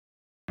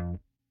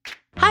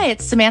Hi,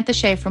 it's Samantha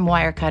Shea from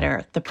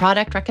Wirecutter, the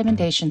product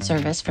recommendation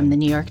service from the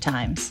New York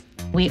Times.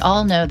 We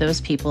all know those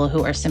people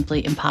who are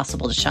simply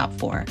impossible to shop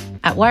for.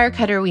 At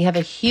Wirecutter, we have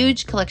a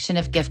huge collection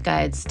of gift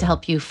guides to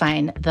help you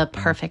find the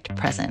perfect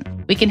present.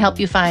 We can help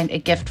you find a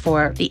gift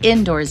for the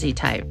indoorsy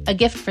type, a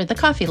gift for the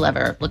coffee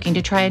lover looking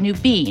to try a new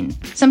bean,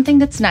 something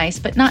that's nice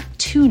but not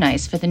too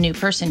nice for the new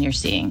person you're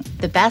seeing,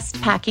 the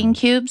best packing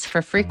cubes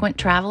for frequent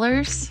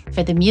travelers,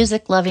 for the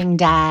music-loving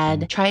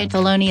dad, try a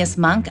Thelonious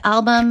Monk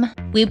album.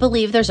 We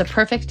believe there's a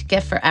perfect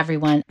gift for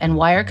everyone, and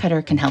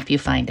Wirecutter can help you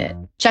find it.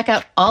 Check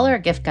out all our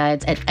gift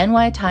guides at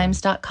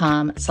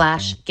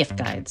nytimes.com/gift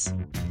guides.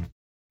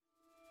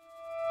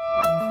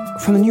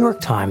 From the New York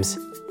Times,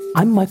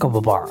 I'm Michael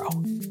Barbaro.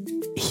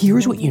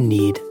 Here's what you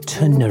need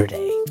to know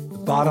today.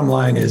 Bottom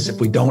line is, if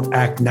we don't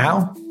act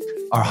now,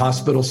 our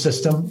hospital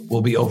system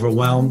will be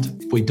overwhelmed.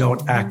 If we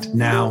don't act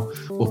now,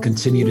 we'll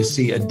continue to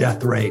see a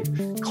death rate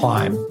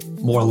climb,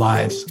 more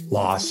lives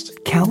lost.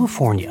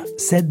 California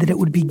said that it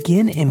would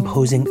begin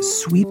imposing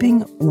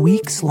sweeping,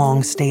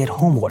 weeks-long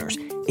stay-at-home orders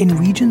in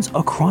regions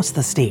across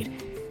the state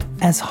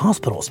as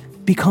hospitals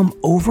become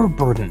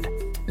overburdened.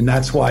 And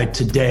that's why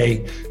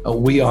today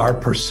we are,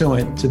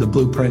 pursuant to the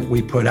blueprint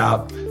we put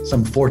out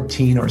some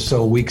 14 or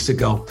so weeks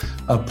ago,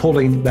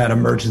 pulling that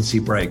emergency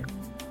brake.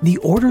 The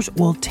orders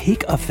will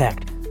take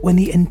effect when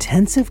the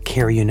intensive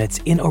care units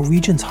in a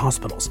region's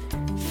hospitals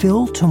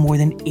fill to more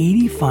than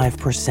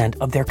 85%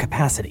 of their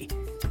capacity.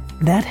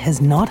 That has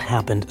not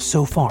happened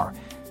so far,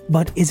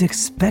 but is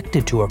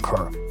expected to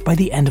occur by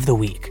the end of the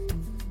week.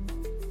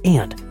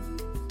 And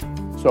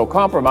so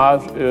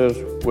compromise is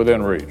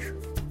within reach.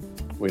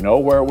 We know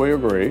where we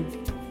agree.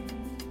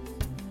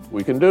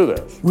 We can do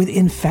this. With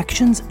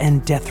infections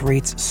and death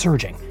rates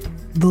surging,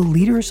 the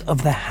leaders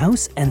of the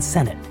House and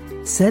Senate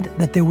said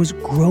that there was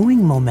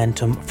growing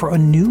momentum for a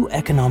new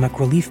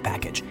economic relief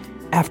package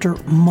after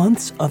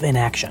months of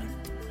inaction.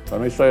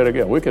 Let me say it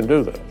again. We can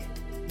do this,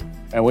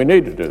 and we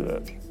need to do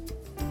this.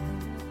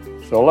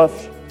 So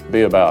let's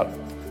be about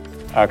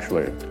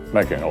actually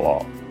making a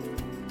law.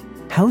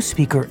 House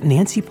Speaker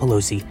Nancy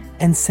Pelosi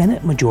and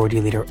Senate Majority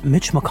Leader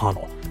Mitch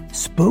McConnell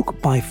spoke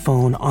by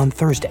phone on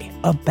Thursday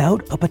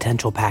about a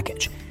potential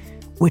package,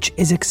 which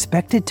is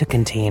expected to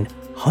contain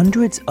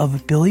hundreds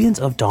of billions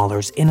of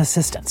dollars in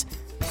assistance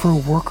for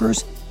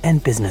workers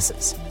and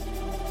businesses.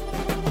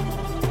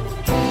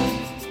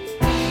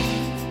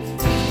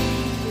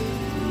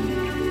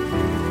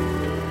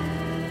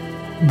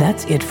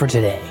 That's it for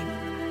today.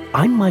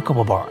 I'm Michael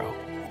Barbaro.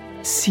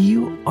 See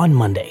you on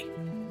Monday.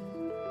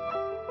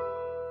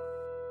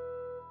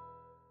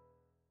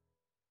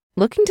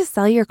 Looking to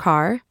sell your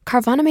car?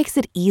 Carvana makes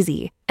it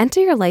easy.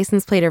 Enter your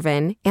license plate or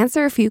VIN,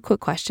 answer a few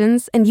quick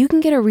questions, and you can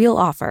get a real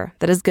offer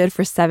that is good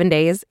for 7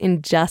 days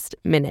in just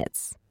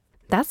minutes.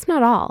 That's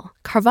not all.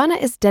 Carvana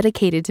is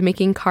dedicated to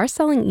making car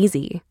selling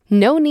easy.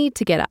 No need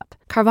to get up.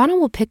 Carvana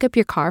will pick up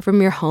your car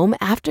from your home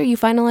after you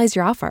finalize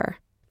your offer.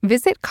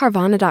 Visit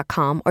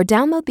Carvana.com or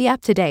download the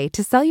app today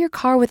to sell your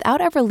car without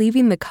ever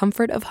leaving the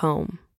comfort of home.